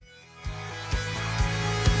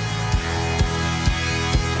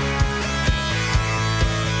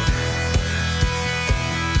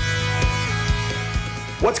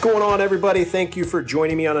What's going on, everybody? Thank you for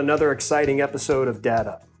joining me on another exciting episode of Dad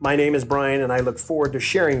Up. My name is Brian, and I look forward to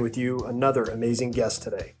sharing with you another amazing guest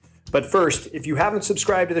today. But first, if you haven't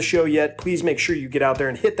subscribed to the show yet, please make sure you get out there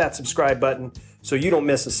and hit that subscribe button so you don't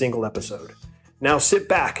miss a single episode. Now sit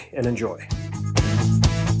back and enjoy.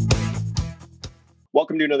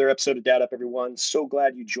 Welcome to another episode of Dad Up, everyone. So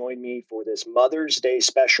glad you joined me for this Mother's Day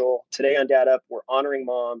special. Today on Dad Up, we're honoring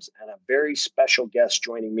moms and a very special guest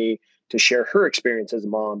joining me to share her experience as a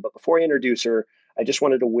mom. But before I introduce her, I just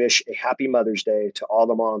wanted to wish a happy Mother's Day to all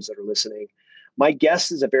the moms that are listening. My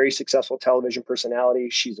guest is a very successful television personality.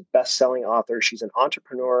 She's a best-selling author. She's an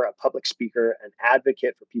entrepreneur, a public speaker, an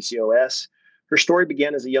advocate for PCOS. Her story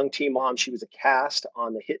began as a young teen mom. She was a cast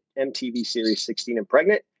on the hit MTV series 16 and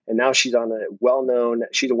Pregnant. And now she's a well-known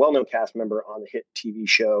cast member on the hit TV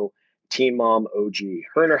show Teen Mom OG.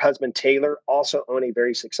 Her and her husband, Taylor, also own a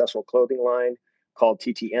very successful clothing line called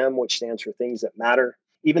TTM, which stands for Things That Matter.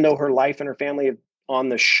 Even though her life and her family on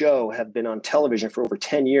the show have been on television for over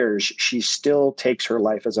 10 years, she still takes her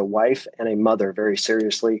life as a wife and a mother very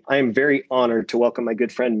seriously. I am very honored to welcome my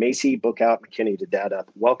good friend, Macy Bookout McKinney, to Dad Up.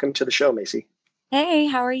 Welcome to the show, Macy. Hey,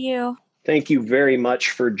 how are you? Thank you very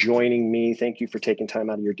much for joining me. Thank you for taking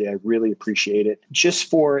time out of your day. I really appreciate it.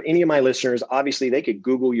 Just for any of my listeners, obviously they could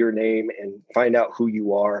Google your name and find out who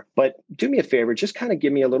you are. But do me a favor, just kind of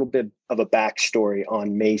give me a little bit of a backstory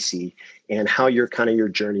on Macy and how your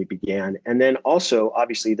journey began. And then also,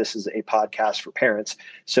 obviously, this is a podcast for parents.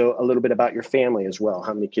 So a little bit about your family as well,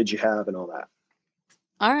 how many kids you have and all that.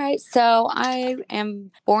 All right. So I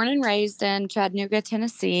am born and raised in Chattanooga,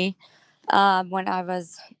 Tennessee. When I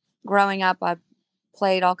was growing up, I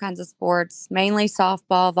played all kinds of sports, mainly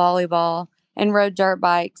softball, volleyball, and rode dirt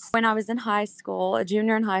bikes. When I was in high school, a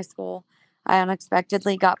junior in high school, I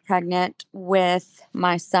unexpectedly got pregnant with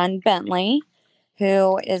my son, Bentley,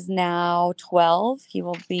 who is now 12. He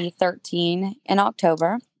will be 13 in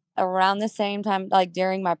October. Around the same time, like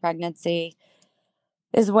during my pregnancy,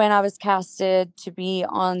 is when I was casted to be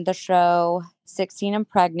on the show 16 and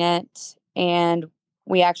Pregnant, and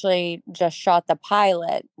we actually just shot the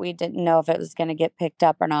pilot. We didn't know if it was going to get picked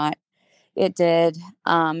up or not. It did.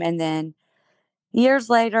 And then years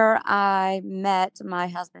later, I met my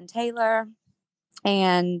husband, Taylor.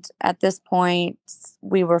 And at this point,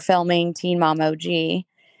 we were filming Teen Mom OG.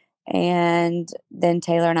 And then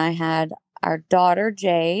Taylor and I had our daughter,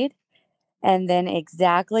 Jade. And then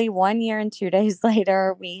exactly 1 year and 2 days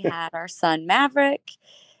later, we had our son, Maverick.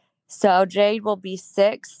 So Jade will be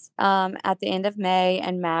 6 at the end of May,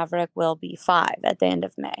 and Maverick will be 5 at the end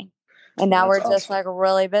of May. And now we're just like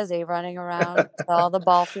really busy running around to all the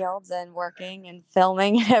ball fields and working and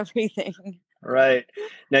filming and everything. Right.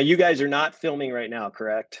 Now, you guys are not filming right now,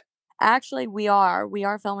 correct? Actually, we are. We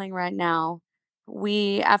are filming right now.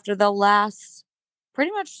 After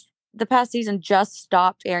pretty much the past season just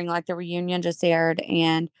stopped airing, like the reunion just aired,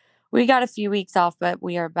 and we got a few weeks off, but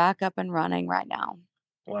we are back up and running right now.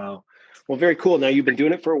 Wow. Well, very cool. Now, you've been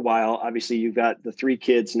doing it for a while. Obviously, you've got the 3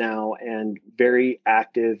 kids now and very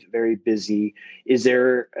active, very busy. Is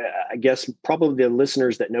there, I guess, probably the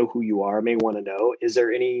listeners that know who you are may want to know,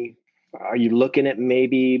 are you looking at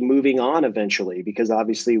maybe moving on eventually? Because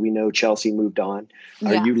obviously we know Chelsea moved on.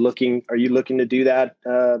 Are you looking to do that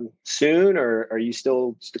soon, or are you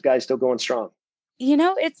guys still going strong?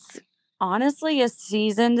 It's honestly a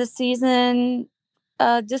season to season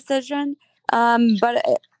decision. But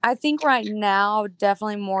I think right now,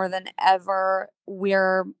 definitely more than ever,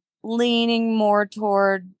 we're leaning more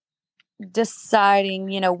toward deciding,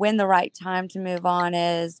 when the right time to move on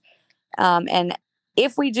is. And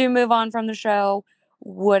if we do move on from the show,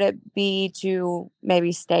 would it be to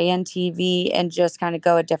maybe stay in TV and just kind of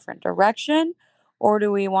go a different direction? Or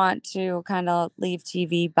do we want to kind of leave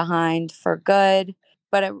TV behind for good?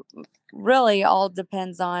 But it really all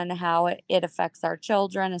depends on how it affects our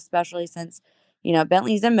children, especially since,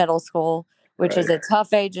 Bentley's in middle school, which is a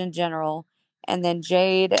tough age in general. And then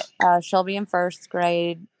Jade, she'll be in first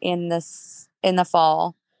grade in the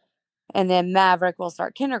fall. And then Maverick will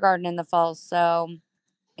start kindergarten in the fall. So,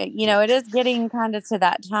 it is getting kind of to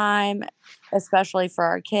that time, especially for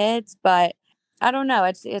our kids. But I don't know.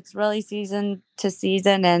 It's really season to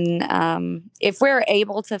season. And if we're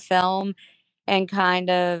able to film and kind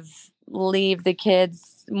of leave the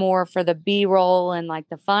kids more for the B-roll and like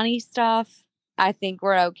the funny stuff, I think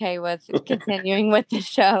we're okay with continuing with the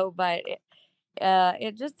show. But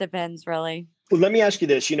it just depends, really. Well, let me ask you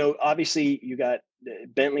this. Obviously you got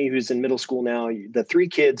Bentley, who's in middle school now. The 3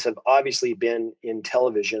 kids have obviously been in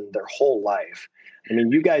television their whole life. I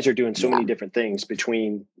mean, you guys are doing so many different things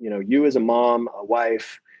between, you as a mom, a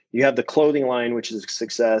wife, You have the clothing line, which is a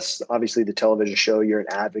success. Obviously, the television show. You're an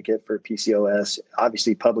advocate for PCOS.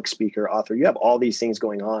 Obviously, public speaker, author. You have all these things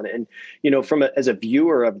going on, and as a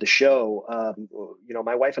viewer of the show,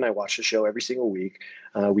 my wife and I watch the show every single week.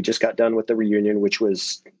 We just got done with the reunion, which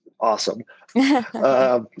was awesome.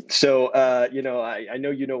 I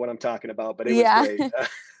know you know what I'm talking about, but it was Yeah. great.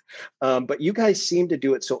 But you guys seem to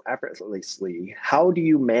do it so effortlessly. How do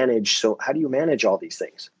you manage? How do you manage all these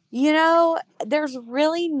things? There's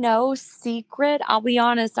really no secret. I'll be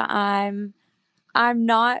honest, I'm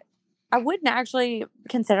not I wouldn't actually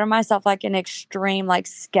consider myself like an extreme like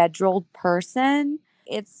scheduled person.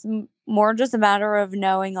 It's more just a matter of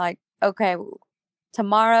knowing like, okay,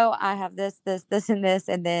 tomorrow I have this, and this,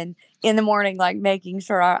 and then in the morning, like making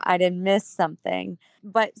sure I didn't miss something.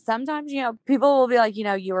 But sometimes, people will be like,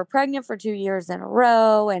 you were pregnant for 2 years in a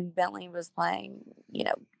row, and Bentley was playing,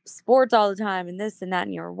 sports all the time, and this and that,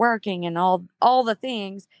 and you were working, and all the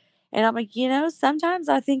things. And I'm like, sometimes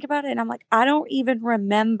I think about it, and I'm like, I don't even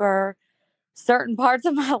remember certain parts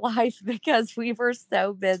of my life because we were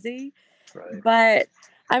so busy. Right. But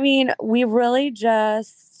I mean, we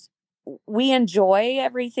enjoy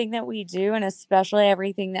everything that we do, and especially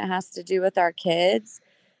everything that has to do with our kids.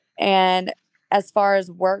 And as far as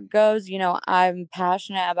work goes, I'm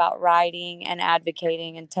passionate about writing and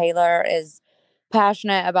advocating, and Taylor is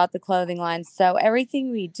passionate about the clothing line. So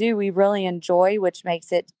everything we do, we really enjoy, which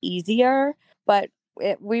makes it easier. But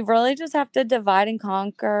we really just have to divide and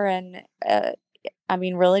conquer, and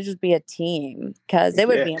really just be a team, because it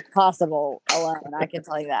would Yeah. be impossible alone. I can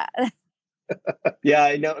tell you that. Yeah,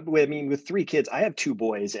 I know. I mean, with three kids, I have two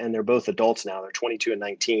boys and they're both adults now. They're 22 and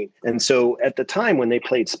 19. And so at the time when they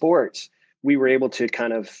played sports, we were able to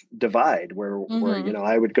kind of divide where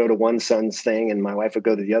I would go to one son's thing and my wife would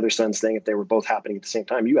go to the other son's thing if they were both happening at the same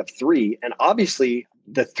time. You have three. And obviously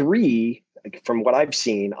the three, from what I've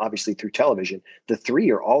seen, obviously through television, the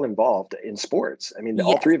three are all involved in sports. I mean,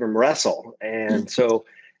 all Yes. three of them wrestle. And so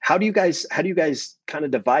how do you guys kind of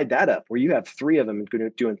divide that up where you have three of them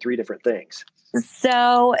doing three different things?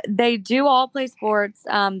 So they do all play sports.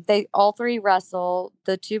 They all three wrestle.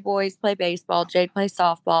 The two boys play baseball. Jade plays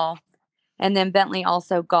softball, and then Bentley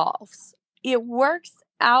also golfs. It works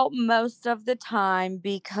out most of the time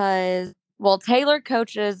because, well, Taylor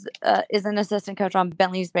coaches is an assistant coach on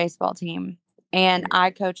Bentley's baseball team, and I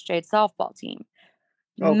coach Jade's softball team.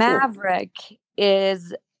 Oh, cool. Maverick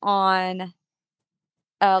is on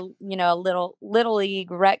a little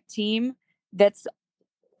league rec team that's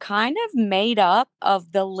kind of made up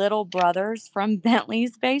of the little brothers from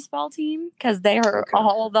Bentley's baseball team, because they are Okay.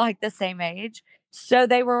 all like the same age. So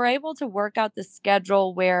they were able to work out the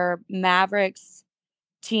schedule where Maverick's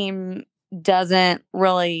team doesn't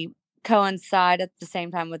really coincide at the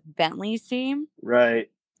same time with Bentley's team.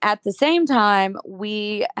 Right. At the same time,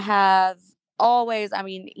 we have always,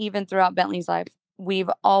 even throughout Bentley's life, we've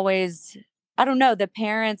always, I don't know, the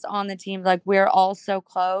parents on the team, like we're all so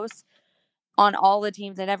close on all the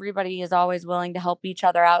teams, and everybody is always willing to help each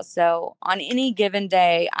other out. So on any given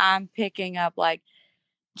day, I'm picking up like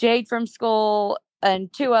Jade from school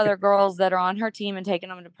and two other girls that are on her team and taking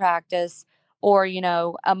them to practice, or,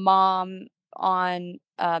 a mom on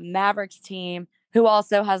Maverick's team who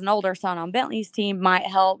also has an older son on Bentley's team might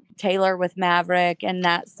help Taylor with Maverick and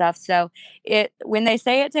that stuff. So when they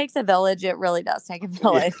say it takes a village, it really does take a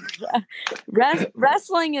village.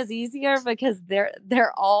 Wrestling is easier because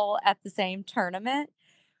they're all at the same tournament.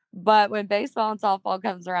 But when baseball and softball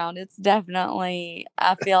comes around, it's definitely,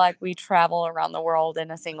 I feel like we travel around the world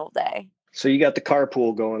in a single day. So you got the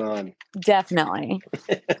carpool going on. Definitely.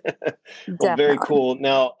 Well, very Definitely. cool.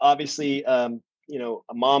 Now, obviously, a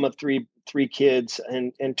mom of three kids,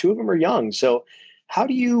 and two of them are young. So how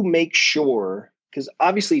do you make sure? Because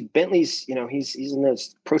obviously Bentley's, he's in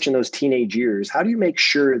those approaching those teenage years. How do you make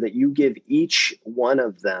sure that you give each one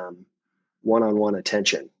of them one-on-one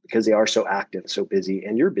attention, because they are so active, so busy,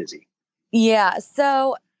 and you're busy? Yeah.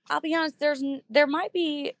 So I'll be honest, there might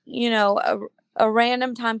be, a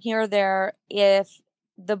random time here or there if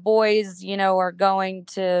the boys, are going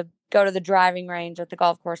to go to the driving range at the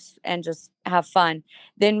golf course and just have fun.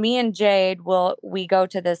 Then me and Jade we go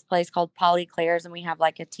to this place called Polly Claire's, and we have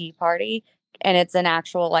like a tea party, and it's an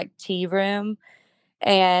actual like tea room,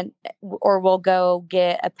 and or we'll go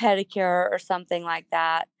get a pedicure or something like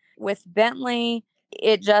that. With Bentley,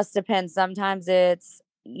 it just depends. Sometimes it's,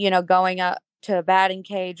 going up to a batting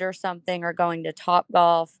cage or something, or going to Top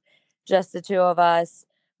Golf, just the two of us.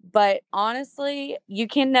 But honestly, you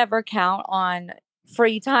can never count on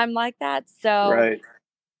free time like that. So Right.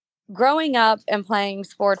 growing up and playing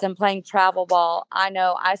sports and playing travel ball, I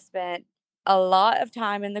know I spent a lot of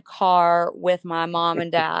time in the car with my mom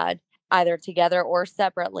and dad, either together or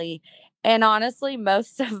separately. And honestly,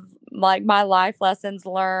 most of like my life lessons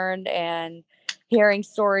learned and hearing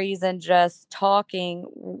stories and just talking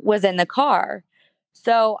was in the car.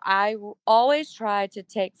 So always try to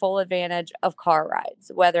take full advantage of car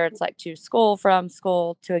rides, whether it's like to school, from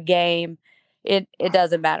school to a game. It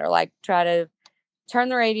doesn't matter. Like try to turn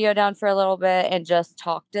the radio down for a little bit and just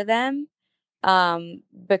talk to them.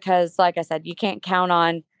 Because like I said, you can't count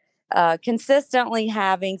on consistently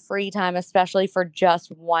having free time, especially for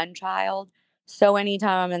just one child. So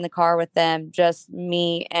anytime I'm in the car with them, just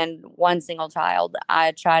me and one single child,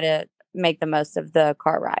 I try to make the most of the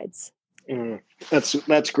car rides. Mm,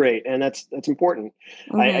 that's great, and that's important.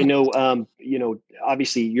 I Hmm. know,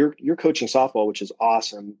 obviously you're coaching softball, which is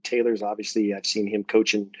awesome. Taylor's obviously I've seen him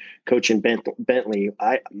coaching Bentley.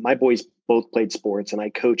 My boys both played sports, and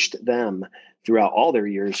I coached them throughout all their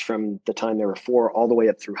years from the time they were 4 all the way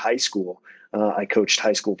up through high school. I coached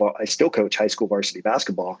high school. I still coach high school varsity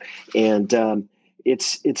basketball, and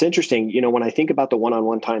it's interesting, when I think about the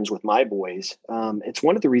one-on-one times with my boys, it's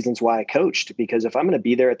one of the reasons why I coached, because if I'm going to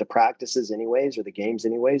be there at the practices anyways, or the games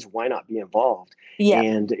anyways, why not be involved? Yep.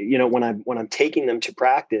 And, when I'm taking them to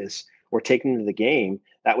practice or taking them to the game,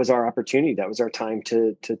 that was our opportunity. That was our time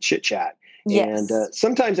to chit chat. And Yes.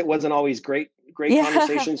 sometimes it wasn't always great Yeah.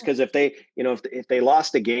 conversations, because if they, if they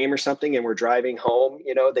lost a game or something and we're driving home,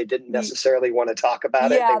 they didn't Y- necessarily want to talk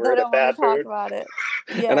about it. They yeah, were they in a don't want to bad talk mood. about it.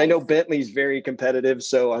 And I Yes. know Bentley's very competitive,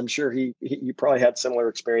 so I'm sure he probably had similar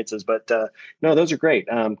experiences. But no, those are great.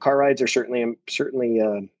 Car rides are certainly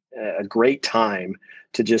a great time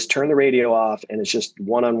to just turn the radio off, and it's just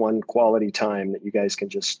one-on-one quality time that you guys can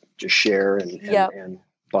just share Yep. and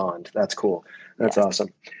bond. That's cool. That's Yes, awesome.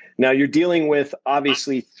 Now you're dealing with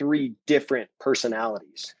obviously 3 different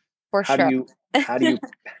personalities. for How do sure. you how do you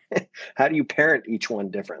how do you parent each one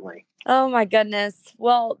differently? Oh my goodness.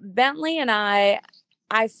 Well, Bentley and I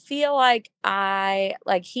feel like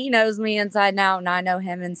he knows me inside and out and I know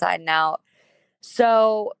him inside and out.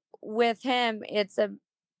 So with him, it's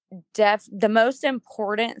the most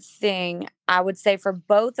important thing I would say for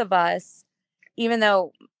both of us, even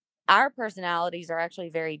though our personalities are actually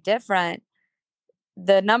very different,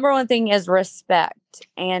 the number one thing is respect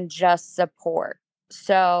and just support.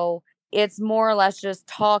 So it's more or less just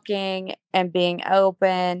talking and being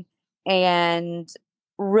open and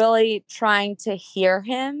really trying to hear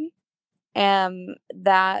him.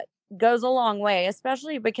 That goes a long way,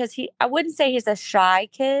 especially because I wouldn't say he's a shy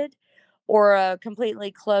kid or a completely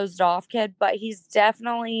closed off kid, but he's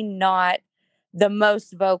definitely not the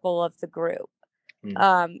most vocal of the group.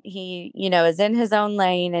 Hmm. He, is in his own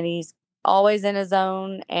lane and he's always in his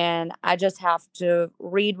own. And I just have to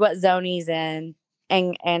read what zone he's in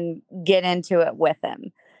and get into it with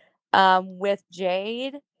him. With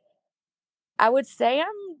Jade, I would say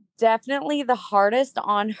I'm definitely the hardest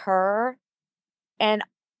on her. And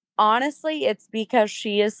honestly, it's because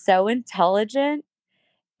she is so intelligent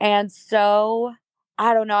and so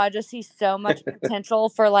I don't know, I just see so much potential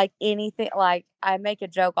for, like, anything like, I make a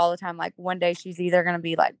joke all the time, like, one day she's either gonna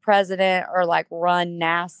be, like, president or, like, run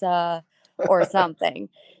NASA or something.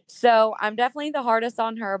 So, I'm definitely the hardest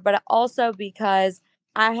on her, but also because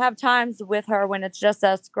I have times with her when it's just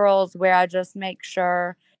us girls where I just make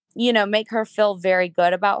sure, make her feel very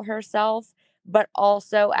good about herself, but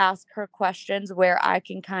also ask her questions where I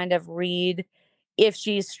can kind of read if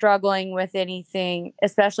she's struggling with anything,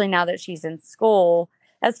 especially now that she's in school,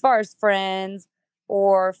 as far as friends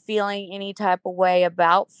or feeling any type of way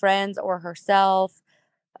about friends or herself.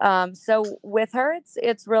 So with her,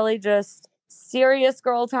 it's really just serious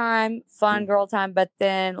girl time, fun girl time, but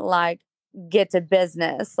then like get to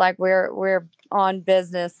business. Like we're on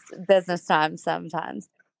business time sometimes.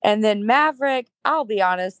 And then Maverick, I'll be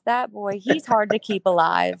honest, that boy, he's hard to keep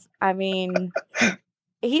alive. I mean,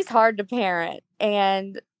 he's hard to parent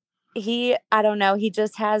and I don't know, he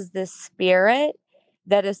just has this spirit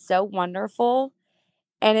that is so wonderful.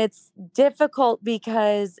 And it's difficult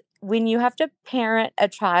because when you have to parent a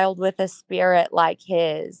child with a spirit like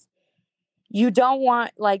his, you don't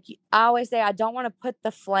want, like, I always say, I don't want to put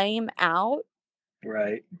the flame out,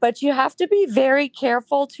 Right. but you have to be very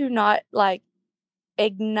careful to not like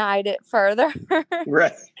ignite it further.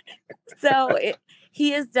 Right. So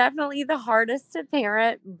he is definitely the hardest to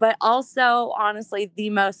parent, but also honestly the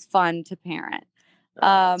most fun to parent.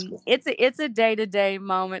 That's cool. It's a day to day,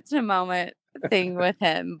 moment to moment thing with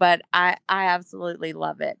him, but I absolutely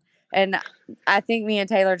love it, and I think me and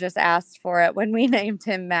Taylor just asked for it when we named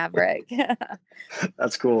him Maverick.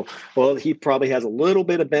 That's cool. Well, he probably has a little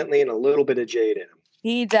bit of Bentley and a little bit of Jade in him.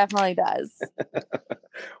 He definitely does.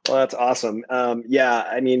 Well, that's awesome. Yeah,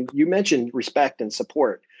 I mean, you mentioned respect and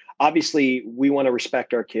support. Obviously, we want to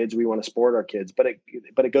respect our kids. We want to support our kids, but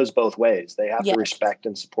it goes both ways. They have to Yes. respect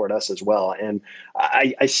and support us as well. And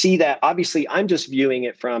I see that. Obviously, I'm just viewing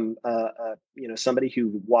it from somebody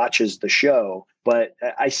who watches the show, but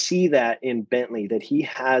I see that in Bentley that he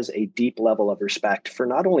has a deep level of respect for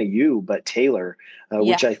not only you but Taylor, Yeah.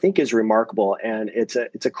 which I think is remarkable. And it's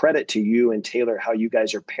a credit to you and Taylor how you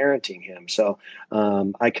guys are parenting him. So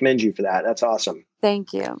I commend you for that. That's awesome.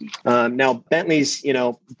 Thank you. Now Bentley's,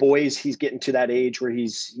 boys, he's getting to that age where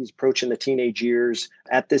he's approaching the teenage years.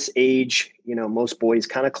 At this age, most boys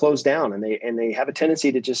kind of close down and they have a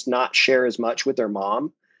tendency to just not share as much with their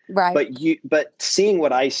mom. Right. But seeing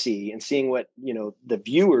what I see and seeing what, the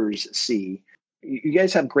viewers see, you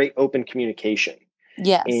guys have great open communication.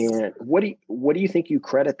 Yes. And what do you think you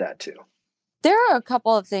credit that to? There are a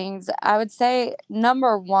couple of things. I would say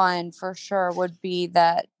number one for sure would be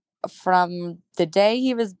that from the day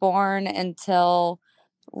he was born until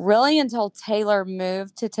Taylor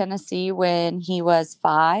moved to Tennessee when he was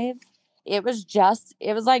 5, it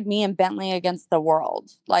was like me and Bentley against the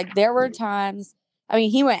world. Like there were times, I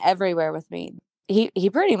mean, he went everywhere with me. He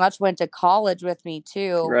pretty much went to college with me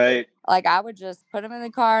too. Right. Like I would just put him in the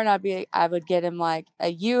car and I would get him like a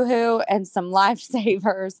Yoo-hoo and some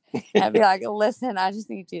lifesavers. And I'd be like, listen, I just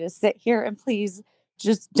need you to sit here and please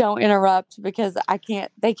just don't interrupt because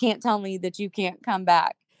they can't tell me that you can't come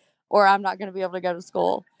back or I'm not going to be able to go to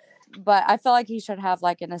school. But I feel like he should have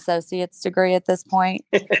like an associate's degree at this point.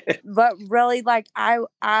 But really, like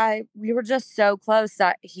we were just so close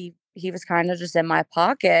that he was kind of just in my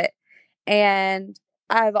pocket. And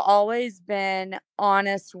I've always been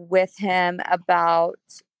honest with him about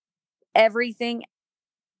everything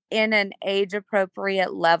in an age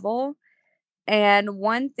appropriate level. And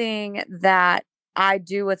one thing that I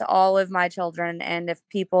do with all of my children, and if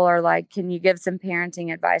people are like, can you give some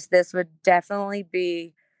parenting advice? This would definitely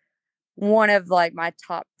be one of like my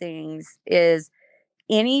top things is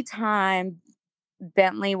anytime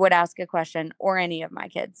Bentley would ask a question or any of my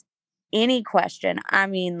kids, any question. I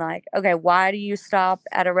mean, like, okay, why do you stop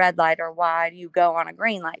at a red light or why do you go on a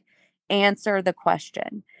green light? Answer the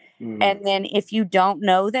question. And then if you don't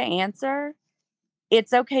know the answer,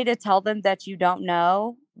 it's okay to tell them that you don't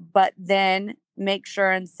know, but then make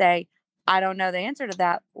sure and say, I don't know the answer to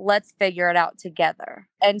that. Let's figure it out together.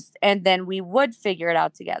 And then we would figure it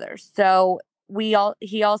out together. So he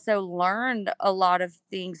also learned a lot of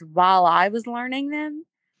things while I was learning them,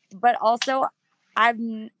 but also I've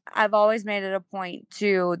I've always made it a point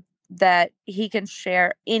too that he can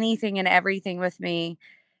share anything and everything with me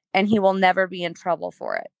and he will never be in trouble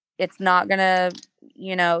for it. It's not going to,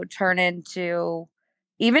 turn into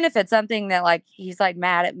even if it's something that like he's like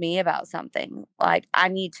mad at me about something. Like I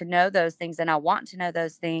need to know those things and I want to know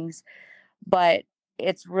those things, but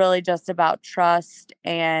it's really just about trust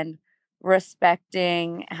and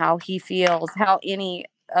respecting how he feels, how any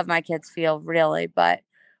of my kids feel really. But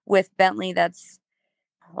with Bentley, that's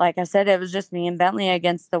like I said, it was just me and Bentley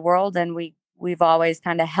against the world, and we've always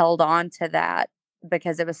kind of held on to that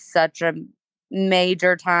because it was such a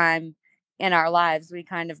major time in our lives. We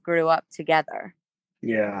kind of grew up together.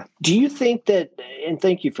 Yeah. Do you think that, and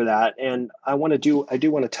thank you for that. And I do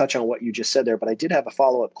want to touch on what you just said there, but I did have a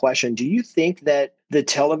follow-up question. Do you think that the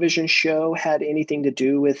television show had anything to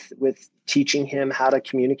do with teaching him how to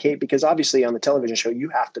communicate? Because obviously on the television show, you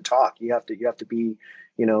have to talk, you have to be,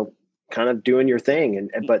 kind of doing your thing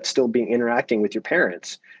but still being interacting with your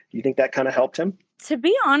parents. Do you think that kind of helped him? To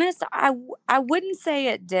be honest, I wouldn't say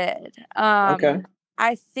it did. Okay.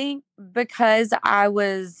 I think because I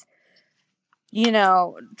was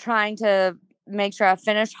trying to make sure I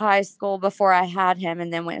finished high school before I had him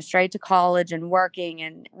and then went straight to college and working.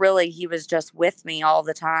 And really, he was just with me all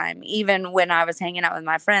the time. Even when I was hanging out with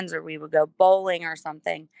my friends or we would go bowling or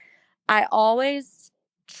something, I always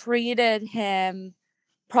treated him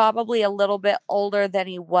probably a little bit older than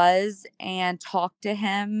he was and talked to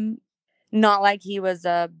him not like he was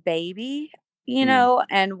a baby,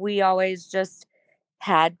 and we always just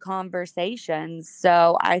had conversations.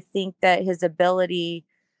 So I think that his ability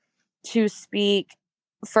to speak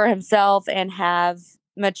for himself and have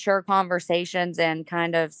mature conversations and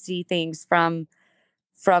kind of see things from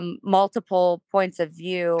multiple points of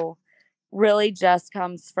view really just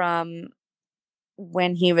comes from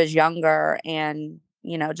when he was younger and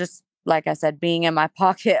just like I said being in my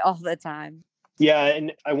pocket all the time. Yeah,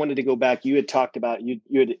 and I wanted to go back. You had talked about you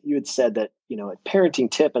had said that a parenting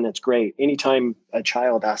tip, and it's great. Anytime a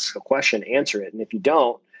child asks a question, answer it, and if you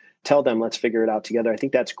don't, tell them let's figure it out together. I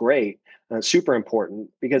think that's great. super important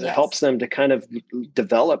because it helps Yes. them to kind of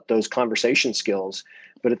develop those conversation skills.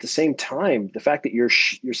 But at the same time, the fact that you're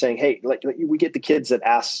saying, hey, like we get the kids that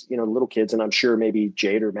ask, little kids, and I'm sure maybe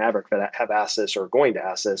Jade or Maverick that have asked this or going to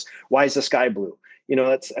ask this, why is the sky blue?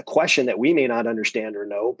 That's a question that we may not understand or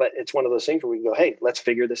know, but it's one of those things where we can go, hey, let's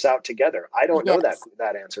figure this out together. I don't know Yes.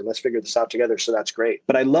 that answer. Let's figure this out together. So that's great.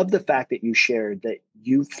 But I love the fact that you shared that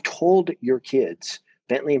you've told your kids,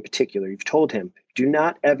 Bentley in particular, you've told him, do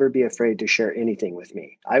not ever be afraid to share anything with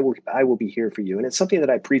me. I will be here for you. And it's something that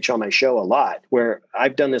I preach on my show a lot, where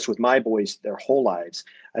I've done this with my boys their whole lives.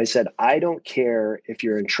 I said, I don't care if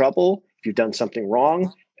you're in trouble, if you've done something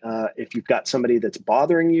wrong, if you've got somebody that's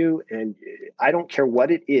bothering you, and I don't care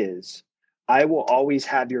what it is, I will always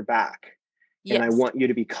have your back. And I Yes. want you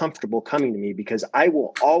to be comfortable coming to me because I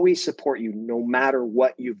will always support you no matter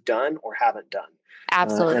what you've done or haven't done.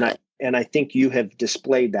 Absolutely. And I think you have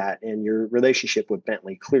displayed that, and your relationship with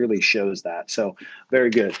Bentley clearly shows that. So very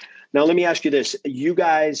good. Now, let me ask you this. You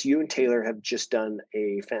and Taylor have just done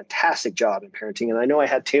a fantastic job in parenting. And I know I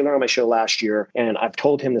had Taylor on my show last year, and I've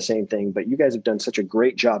told him the same thing, but you guys have done such a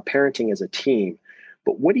great job parenting as a team.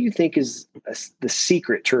 But what do you think is the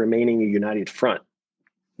secret to remaining a united front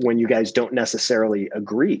when you guys don't necessarily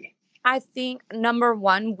agree? I think number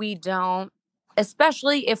one, we don't,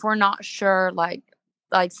 especially if we're not sure, like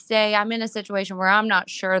say I'm in a situation where I'm not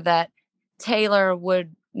sure that Taylor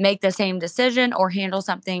would make the same decision or handle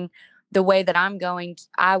something the way that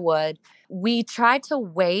I would. We try to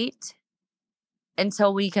wait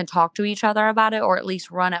until we can talk to each other about it or at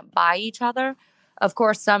least run it by each other. Of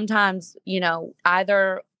course, sometimes,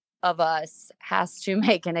 either of us has to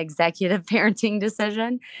make an executive parenting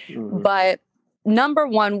decision. Mm-hmm. But number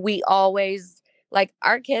one, we always like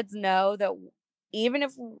our kids know that even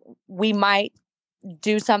if we might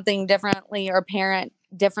do something differently or parent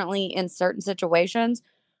differently in certain situations,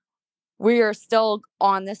 we are still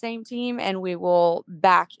on the same team and we will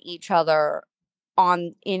back each other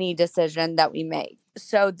on any decision that we make.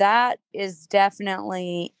 So that is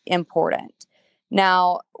definitely important.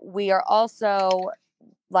 Now, we are also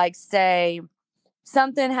like, say,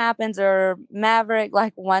 something happens or Maverick,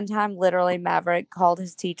 like one time, literally, Maverick called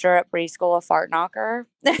his teacher at preschool a fart knocker.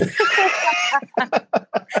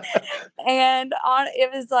 And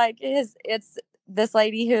it was like it's this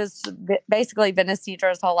lady who's basically been his teacher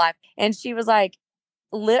his whole life. And she was like,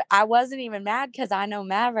 I wasn't even mad because I know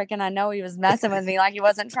Maverick and I know he was messing with me. Like he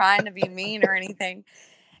wasn't trying to be mean or anything.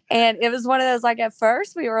 And it was one of those, like, at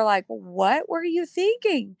first we were like, what were you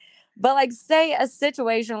thinking? But like, say a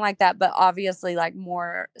situation like that, but obviously like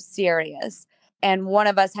more serious. And one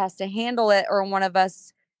of us has to handle it or one of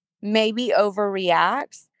us maybe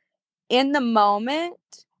overreacts in the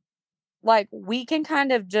moment. Like we can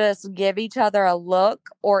kind of just give each other a look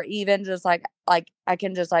or even just like I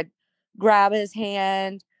can just like grab his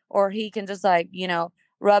hand or he can just like,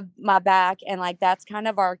 rub my back and like that's kind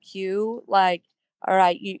of our cue. Like, all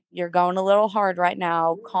right, you're going a little hard right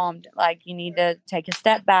now. Like you need to take a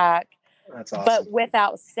step back. That's awesome. But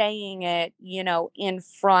without saying it, in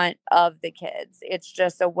front of the kids. It's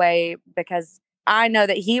just a way because I know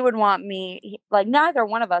that he would want like neither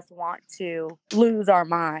one of us want to lose our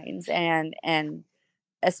minds and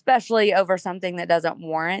especially over something that doesn't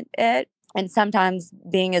warrant it. And sometimes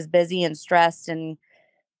being as busy and stressed and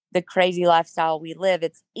the crazy lifestyle we live,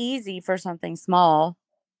 it's easy for something small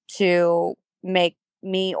to make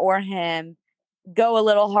me or him go a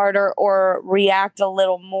little harder or react a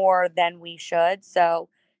little more than we should. So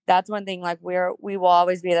that's one thing, like we will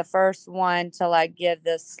always be the first one to like give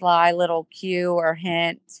this sly little cue or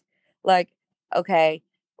hint, like, okay,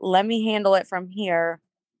 let me handle it from here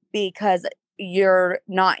because you're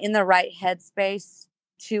not in the right headspace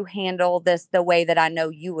to handle this the way that I know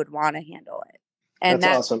you would want to handle it. And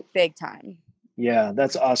That's that's awesome. big time. Yeah,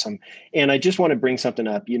 that's awesome. And I just want to bring something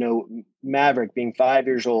up. Maverick being 5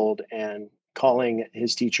 years old and calling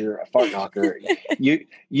his teacher a fart knocker,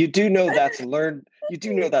 you do know that's learned. You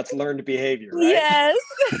do know that's learned behavior, right? Yes.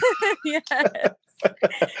 Yes.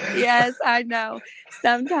 Yes, I know.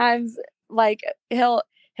 Sometimes like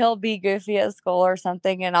he'll be goofy at school or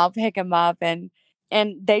something and I'll pick him up and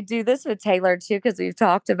they do this with Taylor too because we've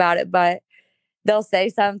talked about it, but they'll say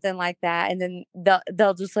something like that and then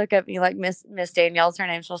they'll just look at me like Miss Danielle's her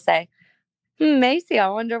name. She'll say, Macy, I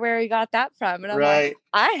wonder where he got that from. And I'm like, Right.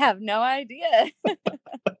 I have no idea.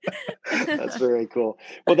 That's very cool.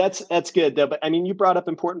 Well, that's good. Though. But I mean, you brought up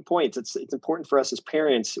important points. It's important for us as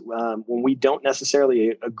parents when we don't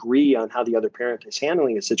necessarily agree on how the other parent is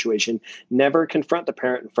handling a situation. Never confront the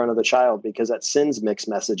parent in front of the child because that sends mixed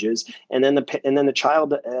messages, and then the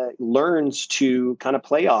child learns to kind of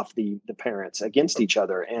play off the parents against each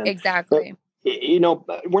other. And Exactly.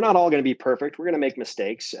 we're not all going to be perfect. We're going to make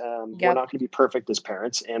mistakes. We're Yep. not going to be perfect as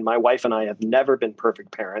parents. And my wife and I have never been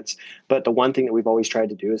perfect parents. But the one thing that we've always tried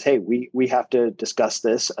to do is, hey, we have to discuss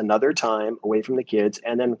this another time away from the kids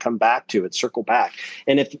and then come back to it, circle back.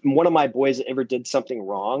 And if one of my boys ever did something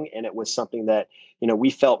wrong and it was something that,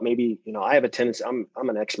 we felt maybe, I have a tendency, I'm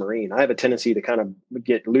an ex-Marine. I have a tendency to kind of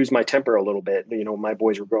lose my temper a little bit. My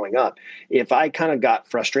boys were growing up. If I kind of got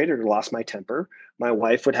frustrated or lost my temper, my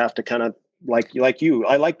wife would have to kind of like you.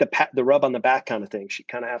 I like the rub on the back kind of thing. She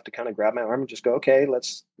kind of have to kind of grab my arm and just go, okay,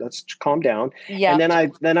 let's calm down. And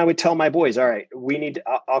Yep. then I would tell my boys, all right,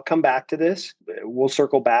 I'll come back to this. We'll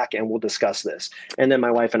circle back and we'll discuss this. And then my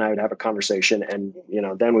wife and I would have a conversation, and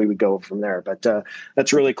then we would go from there. But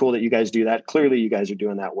that's really cool that you guys do that. Clearly, you guys are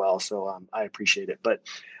doing that well. So I appreciate it. But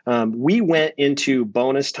we went into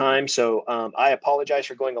bonus time, so I apologize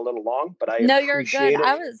for going a little long, but I No, you're good. appreciate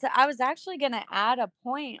it. I was actually gonna add a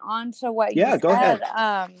point onto what you Yeah, go said.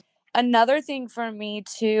 ahead. Another thing for me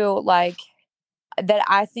too, like that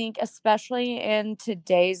I think especially in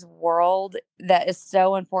today's world that is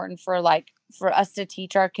so important for us to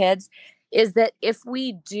teach our kids is that if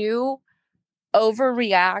we do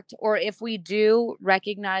overreact or if we do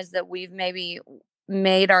recognize that we've maybe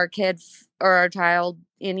made our kids or our child,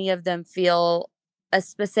 any of them feel a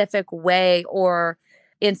specific way, or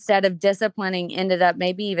instead of disciplining ended up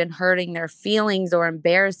maybe even hurting their feelings or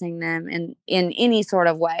embarrassing them in any sort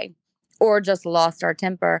of way, or just lost our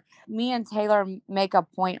temper, me and Taylor make a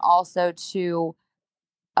point also to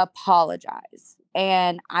apologize.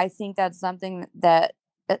 And I think that's something that,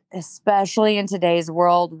 especially in today's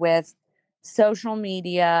world with social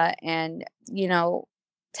media and,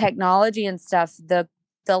 technology and stuff, the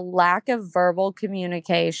lack of verbal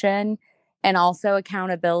communication and also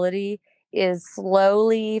accountability is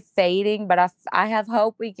slowly fading, but I have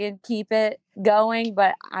hope we can keep it going.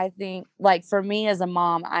 But I think, like, for me as a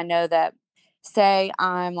mom, I know that, say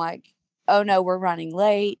I'm like, oh no, we're running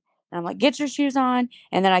late. And I'm like, get your shoes on.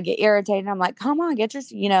 And then I get irritated. I'm like, come on, get your,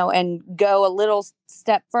 and go a little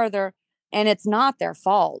step further. And it's not their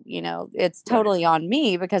fault. It's Right. totally on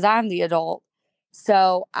me because I'm the adult.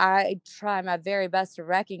 So I try my very best to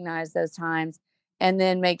recognize those times and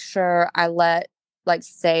then make sure I let, like,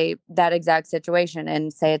 say that exact situation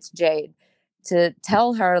and say it's Jade, to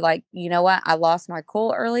tell her, like, you know what, I lost my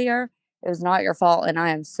cool earlier. It was not your fault. And I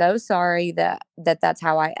am so sorry that's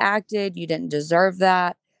how I acted. You didn't deserve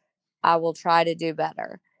that. I will try to do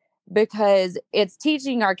better, because it's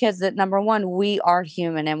teaching our kids that, number one, we are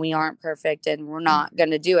human and we aren't perfect and we're not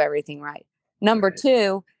going to do everything right. Number Right.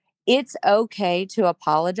 two, it's okay to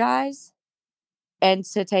apologize and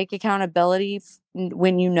to take accountability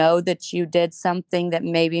when you know that you did something that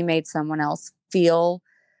maybe made someone else feel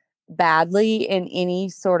badly in any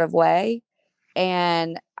sort of way.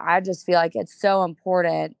 And I just feel like it's so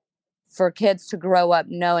important for kids to grow up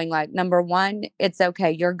knowing, like, number one, it's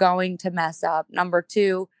okay, you're going to mess up. Number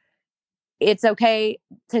two, it's okay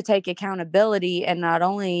to take accountability. And not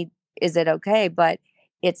only is it okay, but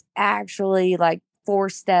it's actually like 4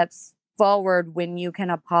 steps forward when you can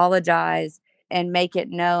apologize and make it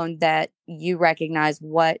known that you recognize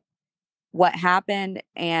what happened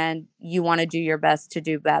and you want to do your best to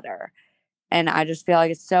do better. And I just feel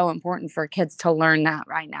like it's so important for kids to learn that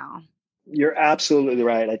right now. You're absolutely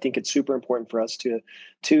right. I think it's super important for us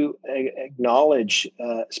to acknowledge,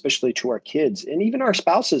 especially to our kids and even our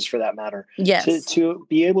spouses, for that matter, to Yes. to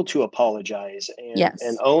be able to apologize and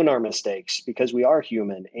Yes. own our mistakes, because we are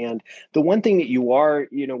human. And the one thing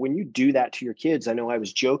that when you do that to your kids, I know I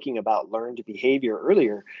was joking about learned behavior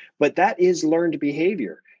earlier, but that is learned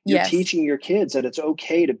behavior. You're Yes. teaching your kids that it's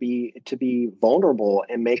okay to be vulnerable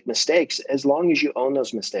and make mistakes, as long as you own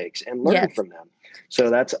those mistakes and learn Yes. from them. So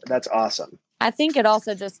that's awesome. I think it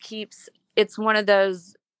also just keeps, it's one of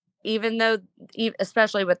those, even though,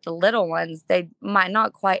 especially with the little ones, they might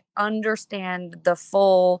not quite understand the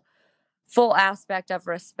full aspect of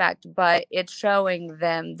respect, but it's showing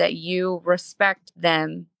them that you respect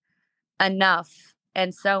them enough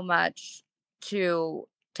and so much to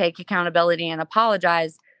take accountability and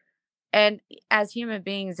apologize. And as human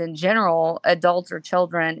beings in general, adults or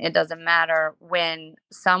children, it doesn't matter, when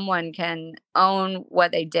someone can own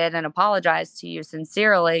what they did and apologize to you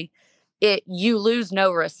sincerely, you lose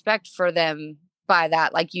no respect for them by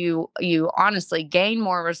that. Like, you honestly gain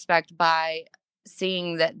more respect by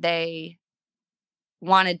seeing that they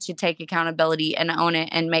wanted to take accountability and own it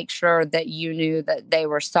and make sure that you knew that they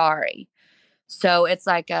were sorry. So it's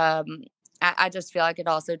like, I just feel like it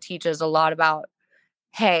also teaches a lot about,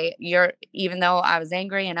 hey, even though I was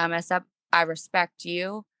angry and I messed up, I respect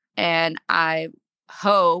you. And I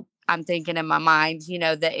hope, I'm thinking in my mind,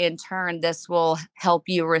 that in turn, this will help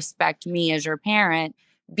you respect me as your parent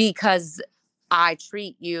because I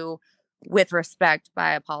treat you with respect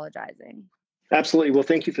by apologizing. Absolutely. Well,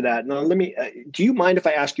 thank you for that. Now, do you mind if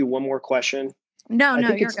I ask you one more question? No, I no,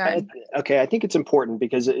 think you're good. okay. I think it's important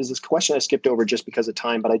because it is this question I skipped over just because of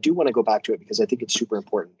time, but I do want to go back to it because I think it's super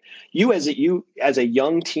important. You as a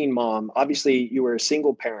young teen mom, obviously you were a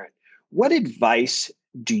single parent. What advice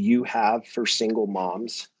do you have for single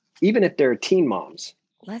moms, even if they're teen moms?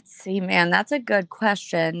 Let's see, man. That's a good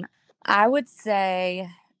question. I would say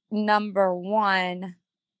number one,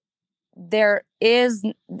 there is,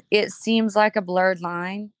 it seems like a blurred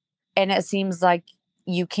line, and it seems like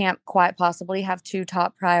you can't quite possibly have two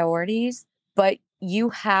top priorities, but you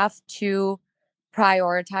have to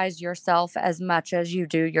prioritize yourself as much as you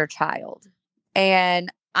do your child.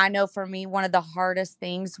 And I know for me, one of the hardest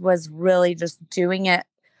things was really just doing it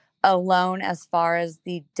alone as far as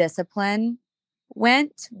the discipline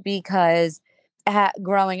went, because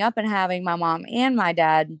growing up and having my mom and my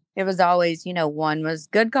dad, it was always, one was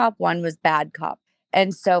good cop, one was bad cop.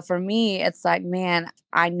 And so for me, it's like, man,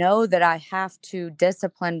 I know that I have to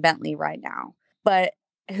discipline Bentley right now, but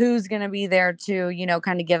who's going to be there to,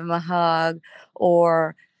 kind of give him a hug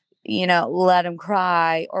or, let him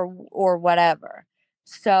cry or whatever.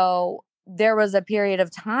 So there was a period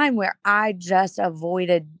of time where I just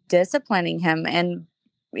avoided disciplining him, and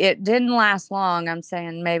it didn't last long. I'm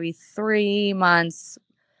saying maybe 3 months,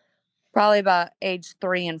 probably about age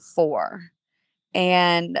 3 and 4.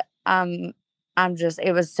 And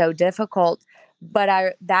it was so difficult.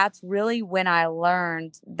 But that's really when I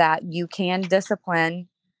learned that you can discipline,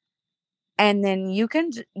 and then you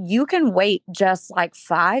can wait just like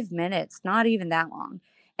 5 minutes, not even that long,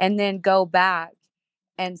 and then go back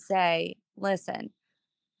and say, listen,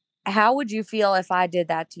 how would you feel if I did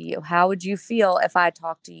that to you? How would you feel if I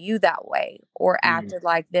talked to you that way or Mm, acted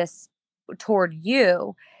like this toward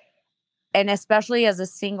you? And especially as a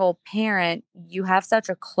single parent, you have such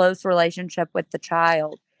a close relationship with the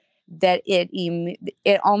child that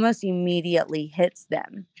it almost immediately hits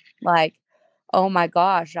them. Like, oh my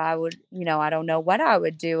gosh, I don't know what I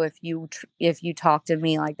would do if you talked to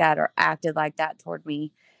me like that or acted like that toward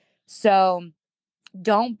me. So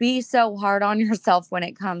don't be so hard on yourself when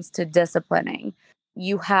it comes to disciplining.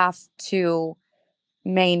 You have to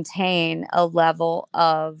maintain a level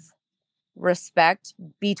of respect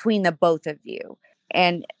between the both of you.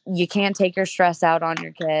 And you can't take your stress out on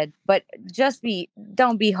your kid, but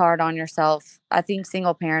don't be hard on yourself. I think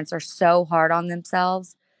single parents are so hard on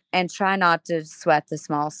themselves, and try not to sweat the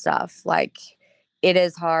small stuff. Like, it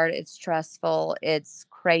is hard, it's stressful, it's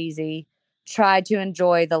crazy. Try to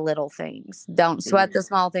enjoy the little things. Don't sweat mm. the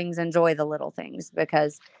small things, enjoy the little things,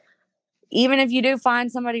 because even if you do find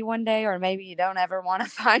somebody one day, or maybe you don't ever want to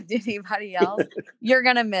find anybody else, you're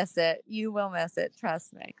going to miss it. You will miss it.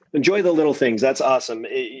 Trust me. Enjoy the little things. That's awesome.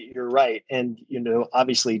 You're right. And,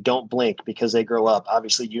 obviously don't blink because they grow up.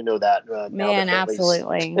 Obviously, that now Man, that Bentley's,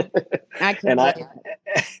 absolutely. I and can't wait.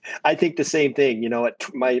 I think the same thing,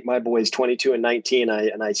 my boy's 22 and 19.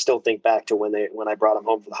 I still think back to when I brought him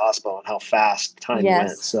home from the hospital and how fast time went.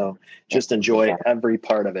 Yes. So just enjoy every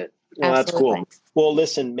part of it. Well, that's Absolutely. cool. Well,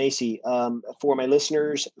 listen, Macy, for my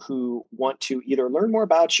listeners who want to either learn more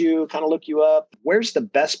about you, kind of look you up, where's the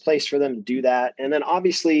best place for them to do that? And then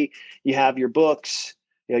obviously you have your books,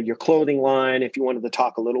 your clothing line. If you wanted to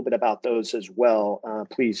talk a little bit about those as well,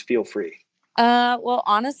 please feel free. Well,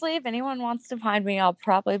 honestly, if anyone wants to find me, I'll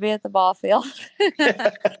probably be at the ball field.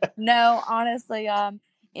 No, honestly,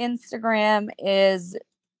 Instagram is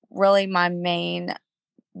really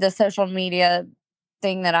the social media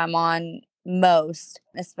thing that I'm on most,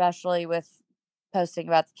 especially with posting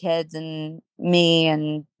about the kids and me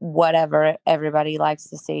and whatever everybody likes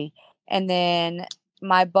to see. And then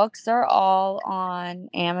my books are all on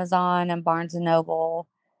Amazon and Barnes and Noble.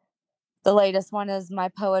 The latest one is my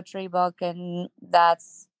poetry book, and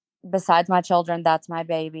that's, besides my children, that's my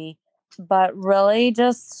baby. But really,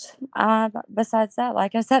 just besides that,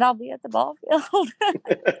 like I said, I'll be at the ball field.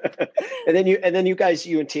 and then you guys,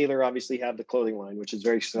 you and Taylor obviously have the clothing line, which is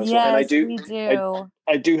very successful. And I Yes, do, we I, do.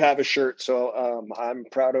 I do have a shirt, so I'm a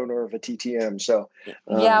proud owner of a TTM. So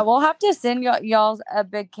Yeah, um, we'll have to send y'all a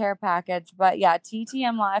big care package. But yeah,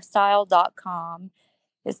 ttmlifestyle.com.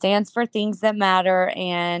 It stands for Things That Matter.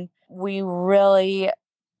 And we really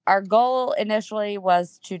our goal initially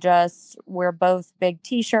was to we're both big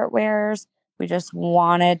t-shirt wearers. We just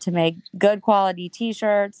wanted to make good quality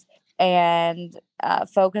t-shirts and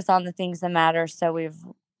focus on the things that matter. So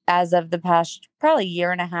as of the past probably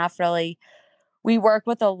year and a half, really, we work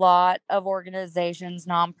with a lot of organizations,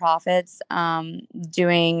 nonprofits,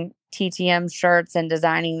 doing TTM shirts and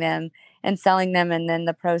designing them and selling them. And then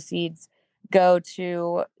the proceeds go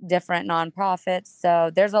to different nonprofits.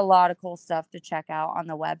 So there's a lot of cool stuff to check out on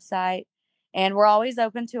the website. And we're always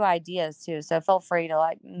open to ideas too. So feel free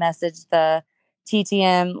to message the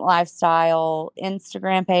TTM Lifestyle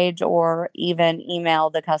Instagram page or even email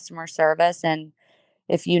the customer service. And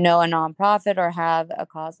if you know a nonprofit or have a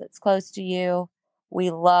cause that's close to you,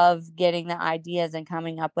 we love getting the ideas and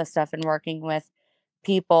coming up with stuff and working with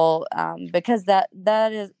people, because that's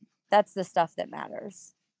the stuff that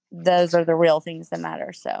matters. Those are the real things that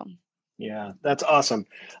matter. So yeah, that's awesome.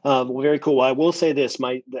 Well, very cool. Well, I will say this: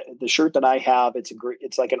 the shirt that I have,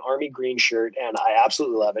 it's like an army green shirt, and I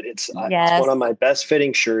absolutely love it. It's one of my best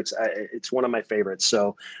fitting shirts. It's one of my favorites.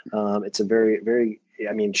 So it's a very, very.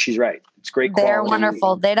 I mean, she's right. It's great quality. They're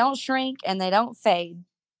wonderful. They don't shrink and they don't fade.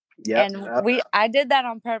 Yeah, and I did that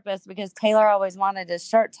on purpose because Taylor always wanted his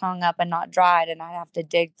shirts hung up and not dried, and I'd have to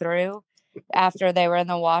dig through after they were in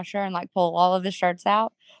the washer and pull all of his shirts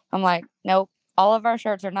out. I'm like, nope, all of our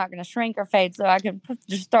shirts are not going to shrink or fade, so I can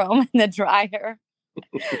just throw them in the dryer.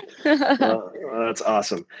 That's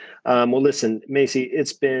awesome. Well, listen, Macy,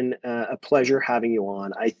 it's been a pleasure having you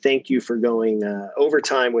on. I thank you for going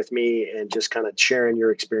overtime with me and just kind of sharing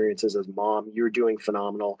your experiences as a mom. You're doing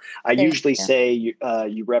phenomenal. I usually say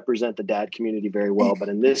you represent the dad community very well, but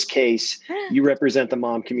in this case, you represent the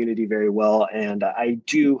mom community very well. And I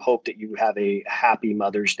do hope that you have a happy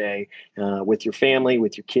Mother's Day with your family,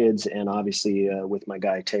 with your kids, and obviously with my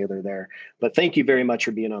guy, Taylor there. But thank you very much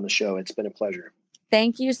for being on the show. It's been a pleasure.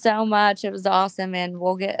 Thank you so much. It was awesome. And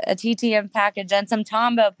we'll get a TTM package and some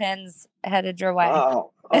Tombow pins headed your way.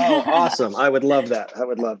 Oh, awesome. I would love that.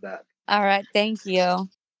 All right. Thank you.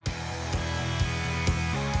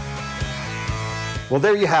 Well,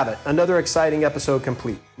 there you have it. Another exciting episode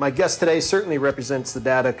complete. My guest today certainly represents the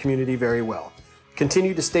data community very well.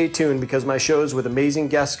 Continue to stay tuned because my shows with amazing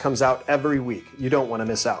guests comes out every week. You don't want to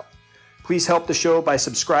miss out. Please help the show by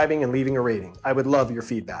subscribing and leaving a rating. I would love your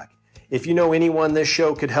feedback. If you know anyone this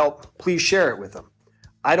show could help, please share it with them.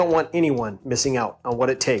 I don't want anyone missing out on what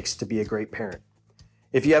it takes to be a great parent.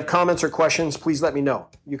 If you have comments or questions, please let me know.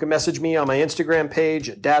 You can message me on my Instagram page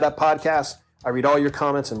at Data Podcast. I read all your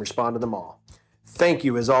comments and respond to them all. Thank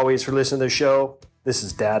you, as always, for listening to the show. This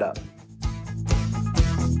is Dad Up.